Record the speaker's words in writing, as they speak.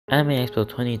Anime Expo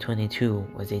 2022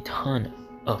 was a ton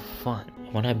of fun.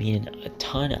 When I mean a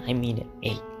ton, I mean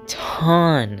a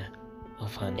ton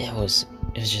of fun. It was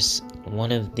just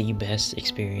one of the best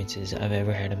experiences I've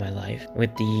ever had in my life.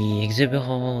 With the exhibit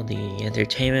hall, the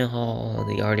entertainment hall,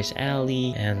 the artist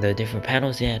alley, and the different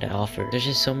panels they had to offer. There's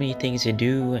just so many things to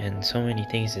do and so many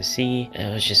things to see, and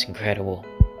it was just incredible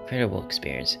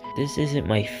experience. This isn't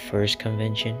my first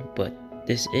convention, but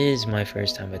this is my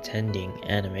first time attending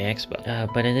Anime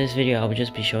Expo. But in this video, I will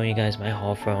just be showing you guys my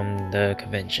haul from the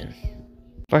convention.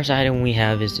 First item we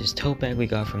have is this tote bag we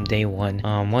got from day one.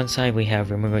 On one side we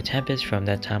have Remember Tempest from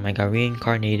that time I got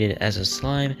reincarnated as a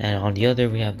slime, and on the other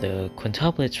we have the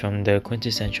quintuplets from the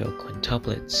quintessential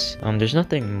quintuplets. There's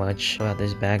nothing much about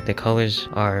this bag. The colors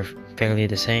are fairly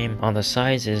the same. On the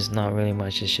sides is not really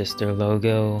much, it's just their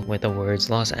logo with the words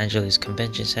Los Angeles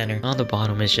Convention Center. On the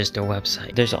bottom is just their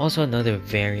website. There's also another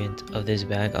variant of this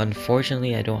bag.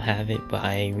 Unfortunately I don't have it, but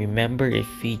I remember it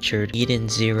featured Eden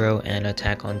Zero and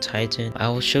Attack on Titan. I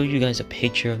will show you guys a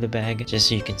picture of the bag just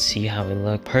so you can see how it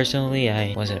looked. Personally,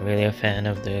 I wasn't really a fan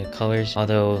of the colors,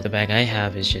 although the bag I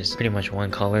have is just pretty much one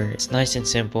color. It's nice and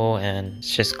simple and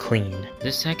it's just clean.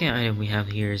 The second item we have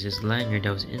here is this lanyard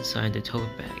that was inside the tote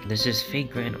bag. This is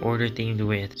Fate Grand Order themed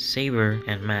with Saber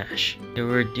and Mash. There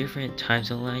were different types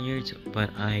of lanyards,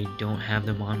 but I don't have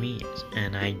them on me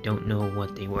and I don't know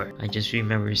what they were. I just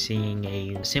remember seeing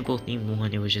a simple themed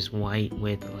one. It was just white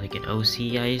with like an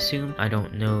OC, I assume. I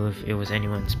don't know if it was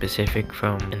anyone specific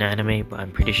from an anime, but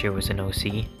I'm pretty sure it was an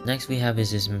OC. Next we have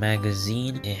is this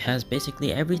magazine. It has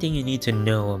basically everything you need to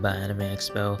know about Anime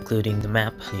Expo, including the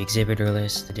map, the exhibitor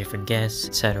list, the different guests,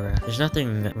 etc. There's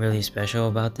nothing really special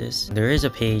about this. There is a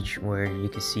page where you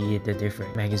can see the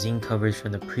different magazine covers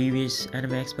from the previous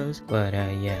Anime Expos, but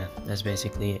yeah, that's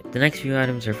basically it. The next few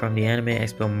items are from the Anime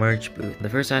Expo merch booth. The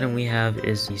first item we have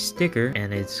is the sticker,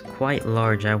 and it's quite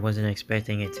large. I wasn't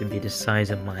expecting it to be the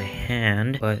size of my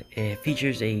hand, but it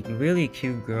features a really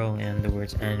cute girl and the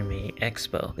words Anime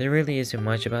Expo. There really isn't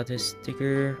much about this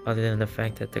sticker other than the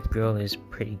fact that the girl is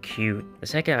pretty cute. The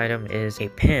second item is a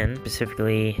pin,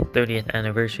 specifically 30th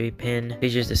anniversary pin.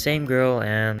 Features the same girl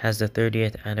and has the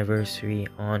 30th anniversary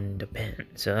on the pin,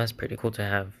 so that's pretty cool to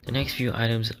have. The next few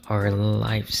items are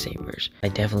lifesavers. I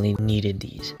definitely needed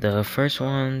these. The first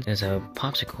one is a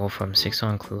popsicle from Six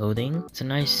On Clothing. It's a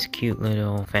nice cute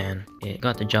little fan. It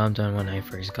got the job done when I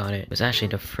first got it. It was actually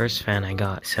the first fan I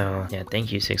got, so yeah,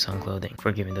 thank you Six On Clothing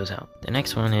for giving those out. The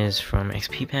next one is from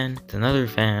XP Pen. It's another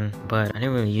fan, but I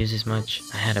didn't really use this much.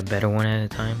 I had a better one at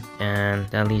the time, and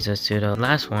that leads us to the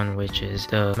last one, which is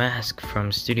the mask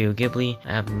from Studio Ghibli.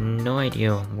 I have no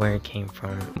idea where it came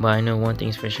from, but I know one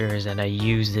thing's for sure is that I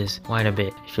use this quite a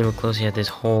bit. If you look closely at this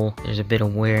hole, there's a bit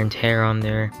of wear and tear on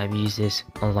there. I've used this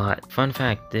a lot. Fun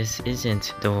fact, this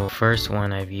isn't the first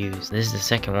one I've used. This is the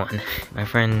second one. My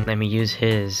friend let me use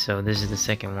his, so this is the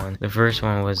second one. The first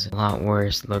one was a lot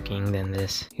worse looking than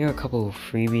this. Here are a couple of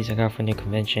freebies I got from the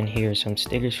convention. Here are some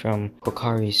stickers from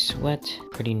Kokari's Sweat.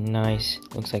 Pretty nice.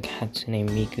 Looks like Hatsune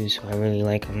Miku, so I really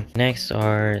like them. Next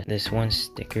are this one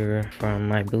sticker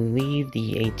from, I believe,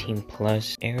 the 18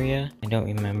 plus area. I don't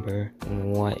remember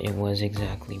what it was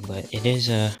exactly, but it is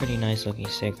a pretty nice looking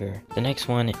sticker. The next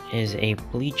one is a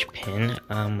bleach pin.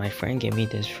 My friend gave me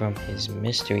this from his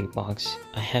mystery box.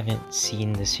 I haven't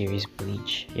seen the series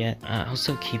Bleach yet. I'll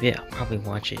still keep it. I'll probably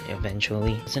watch it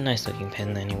eventually. It's a nice looking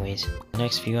pen anyways. The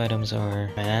next few items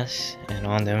are masks, and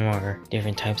on them are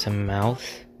different types of mouth.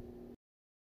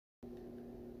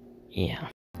 Yeah.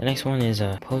 The next one is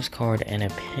a postcard and a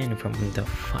pin from the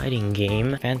fighting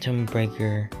game Phantom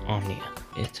Breaker Omnia.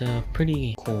 It's a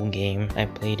pretty cool game. I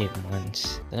played it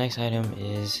once. The next item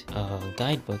is a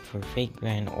guidebook for Fate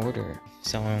Grand Order. If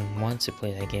someone wants to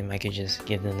play that game, I could just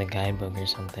give them the guidebook or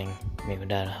something. Maybe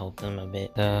that'll help them a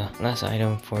bit. The last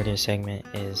item for this segment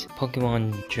is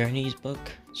Pokemon Journeys book.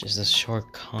 It's just a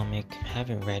short comic. I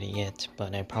haven't read it yet,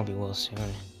 but I probably will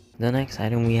soon. The next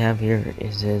item we have here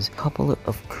is this couple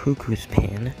of Cuckoo's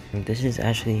pin. This is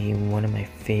actually one of my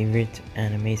favorite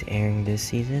animes airing this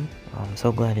season. I'm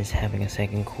so glad it's having a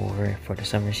second cover for the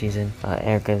summer season.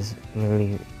 Erica's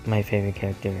literally my favorite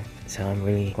character, so I'm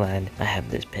really glad I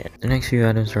have this pin. The next few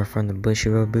items are from the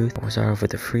Bushiroad booth. We'll start off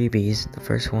with the freebies. The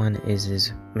first one is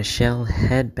this Michelle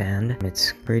headband.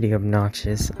 It's pretty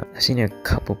obnoxious. I've seen a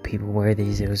couple people wear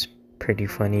these. It was pretty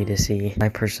funny to see. I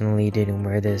personally didn't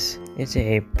wear this. It's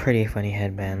a pretty funny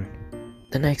headband.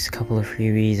 The next couple of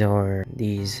freebies are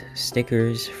these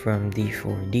stickers from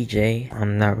D4DJ.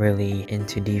 I'm not really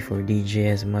into D4DJ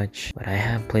as much, but I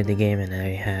have played the game and I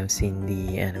have seen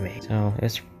the anime, so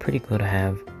it's pretty cool to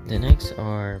have. The next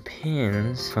are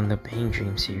pins from the Pain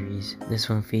Dream series. This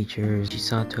one features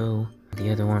Chisato,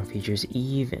 The other one features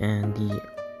Eve, and the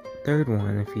third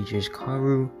one features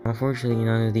Karu. Unfortunately,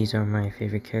 none of these are my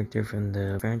favorite character from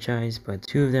the franchise, but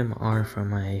 2 of them are from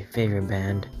my favorite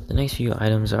band. The next few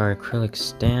items are acrylic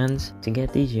stands. To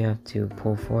get these, you have to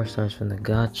pull 4 stars from the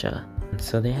gacha.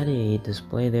 So they had a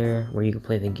display there where you could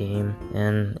play the game,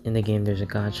 and in the game there's a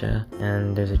gacha,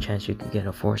 and there's a chance you could get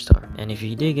a 4-star. And if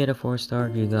you did get a 4-star,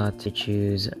 you got to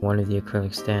choose one of the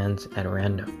acrylic stands at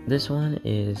random. This one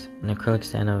is an acrylic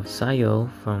stand of Sayo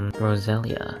from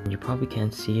Roselia. You probably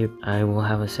can't see it. I will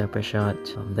have a separate shot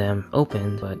of them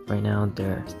open, but right now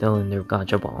they're still in their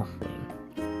gacha ball thing.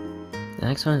 The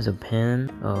next one is a pin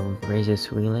of Razor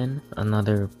Suilin,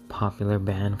 another popular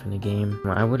band from the game.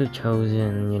 I would have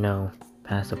chosen, you know,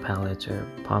 Pass the Palettes or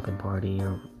Poppin' Party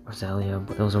or Rosalia,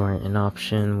 but those weren't an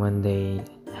option when they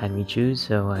had me choose,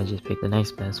 so I just picked the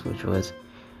next best, which was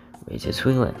Razor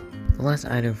Suilin. The last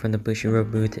item from the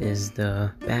Bushiroad booth is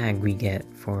the bag we get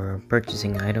for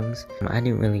purchasing items. I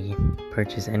didn't really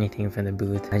purchase anything from the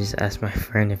booth. I just asked my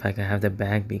friend if I could have the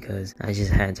bag because I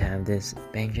just had to have this.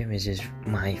 Bang Gym is just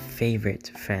my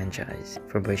favorite franchise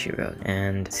for Bushiroad,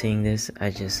 and seeing this, I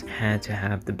just had to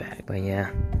have the bag. But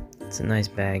yeah, it's a nice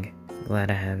bag.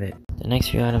 Glad I have it. The next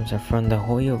few items are from the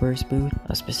Hoyoverse booth,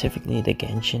 specifically the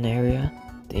Genshin area.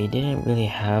 They didn't really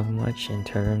have much in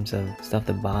terms of stuff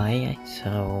to buy,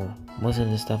 so most of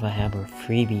the stuff I had were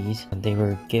freebies. They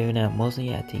were given out mostly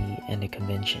at the end of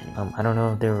convention. I don't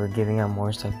know if they were giving out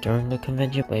more stuff during the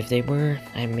convention, but if they were,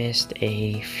 I missed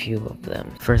a few of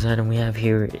them. First item we have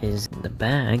here is the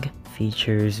bag.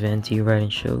 Features Venti,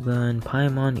 Raiden Shogun,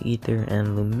 Paimon, Ether,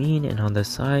 and Lumine, and on the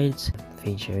sides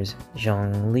features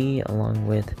Zhongli along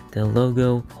with the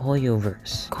logo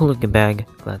Hoyoverse. Cool looking bag,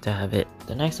 glad to have it.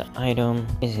 The next item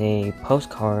is a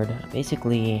postcard,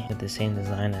 basically the same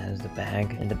design as the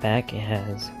bag. In the back it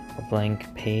has a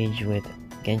blank page with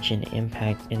Genshin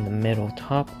Impact in the middle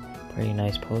top. Pretty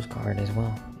nice postcard as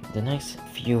well. The next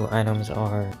few items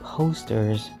are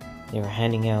posters. They were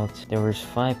handing out, there was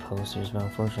 5 posters, but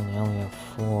unfortunately I only have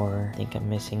 4. I think I'm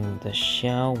missing the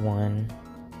Xiao one.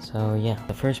 So yeah,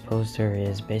 the first poster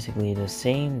is basically the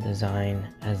same design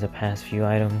as the past few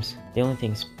items. The only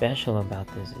thing special about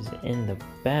this is in the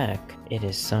back, it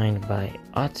is signed by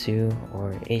Atsu,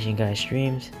 or Asian Guy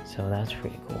Streams, so that's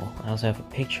pretty cool. I also have a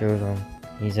picture of him.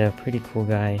 He's a pretty cool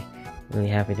guy, really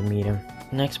happy to meet him.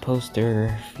 Next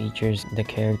poster features the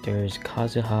characters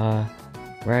Kazuha,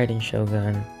 Raiden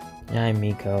Shogun,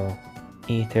 Yaimiko,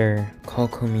 Ether,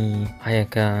 Kokumi,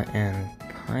 Hayaka, and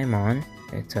Paimon.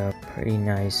 It's a pretty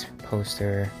nice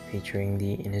poster featuring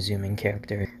the Inazuman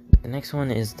character. The next one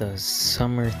is the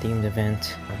summer themed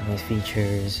event. It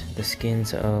features the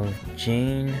skins of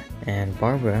Jane and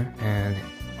Barbara, and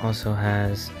also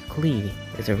has Klee.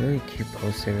 It's a really cute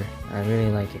poster. I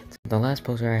really like it. The last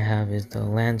poster I have is the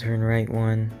Lantern Right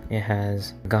one. It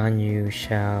has Ganyu,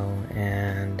 Xiao,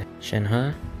 and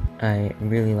Shenhe. I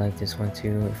really like this one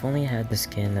too. If only I had the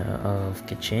skin of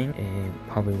Keqing, it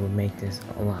probably would make this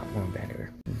a lot more better.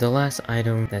 The last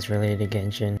item that's related to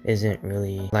Genshin isn't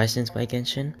really licensed by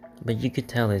Genshin, but you could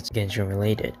tell it's Genshin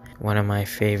related. One of my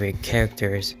favorite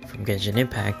characters from Genshin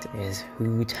Impact is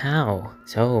Hu Tao.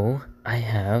 So I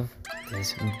have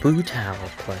this Bu Tao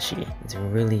plushie. It's a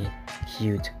really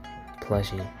cute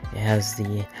plushie. It has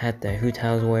the hat that Hu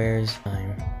Tao wears.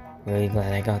 I'm really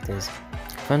glad I got this.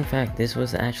 Fun fact, this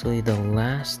was actually the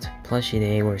last plushie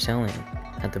they were selling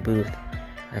at the booth.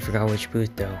 I forgot which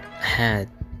booth though. I had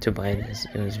to buy this.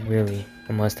 It was really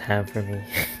a must-have for me.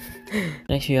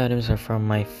 Next few items are from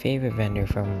my favorite vendor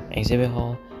from Exhibit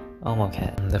Hall,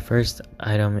 OMOCAT. The first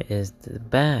item is the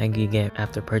bag you get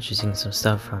after purchasing some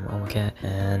stuff from OMOCAT,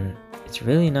 and it's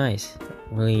really nice.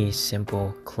 Really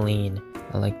simple, clean.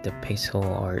 I like the pixel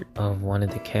art of one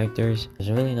of the characters. There's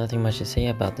really nothing much to say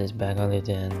about this bag other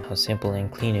than how simple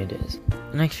and clean it is.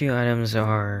 The next few items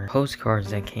are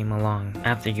postcards that came along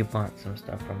after you bought some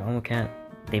stuff from OMOCAT.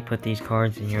 They put these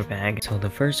cards in your bag. So the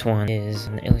first one is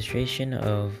an illustration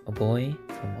of a boy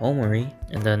from Omori,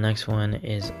 and the next one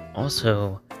is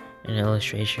also an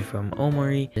illustration from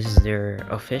Omori. This is their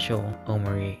official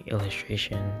Omori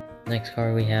illustration. Next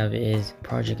card we have is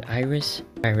Project Iris.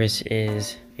 Iris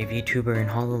is a VTuber in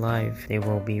Hololive. They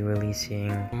will be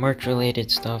releasing merch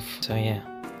related stuff, so yeah,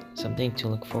 something to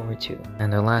look forward to.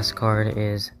 And the last card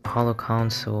is Holo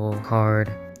Console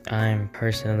card. I'm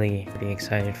personally pretty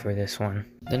excited for this one.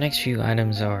 The next few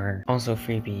items are also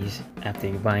freebies after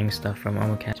you're buying stuff from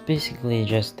OMOCAT. It's basically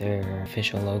just their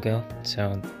official logo,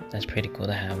 so that's pretty cool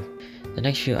to have. The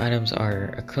next few items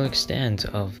are acrylic stands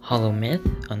of Hollow Myth,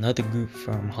 another group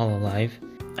from Hololive.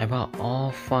 I bought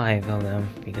all 5 of them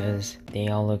because they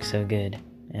all look so good.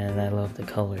 and I love the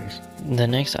colors. The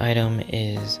next item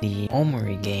is the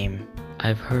Omori game.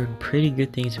 I've heard pretty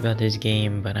good things about this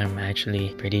game, but I'm actually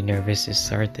pretty nervous to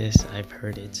start this. I've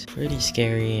heard it's pretty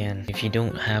scary, and if you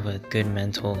don't have a good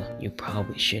mental, you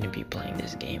probably shouldn't be playing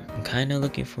this game. I'm kind of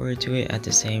looking forward to it. At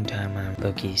the same time, I'm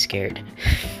low-key scared.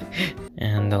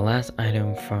 And the last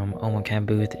item from OMOCAT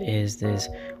Booth is this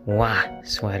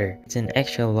sweater. It's an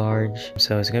extra large,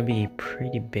 so it's gonna be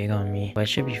pretty big on me, but it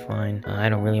should be fine. I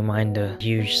don't really mind the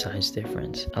huge size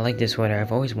difference. I like this sweater.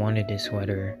 I've always wanted this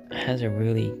sweater. It has a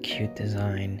really cute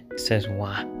design. It says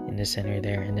 "wa" in the center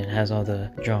there, and it has all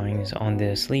the drawings on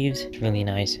the sleeves. Really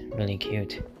nice, really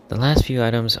cute. The last few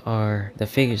items are the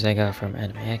figures I got from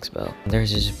Anime Expo.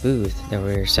 There's this booth that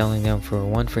we're selling them for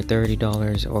one for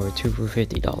 $30 or two for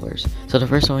 $50. So the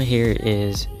first one here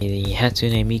is the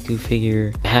Hatsune Miku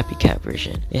figure, the Happy Cat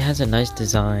version. It has a nice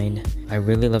design. I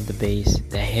really love the base.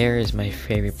 The hair is my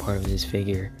favorite part of this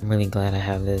figure. I'm really glad I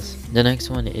have this. The next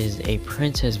one is a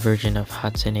princess version of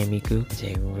Hatsune Miku. It's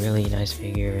a really nice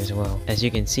figure as well. As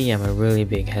you can see, I'm a really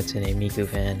big Hatsune Miku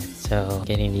fan, so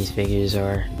getting these figures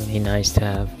are really nice to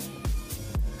have.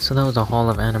 So that was a haul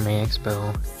of Anime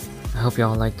Expo. I hope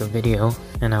y'all liked the video,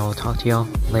 and I will talk to y'all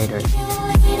later.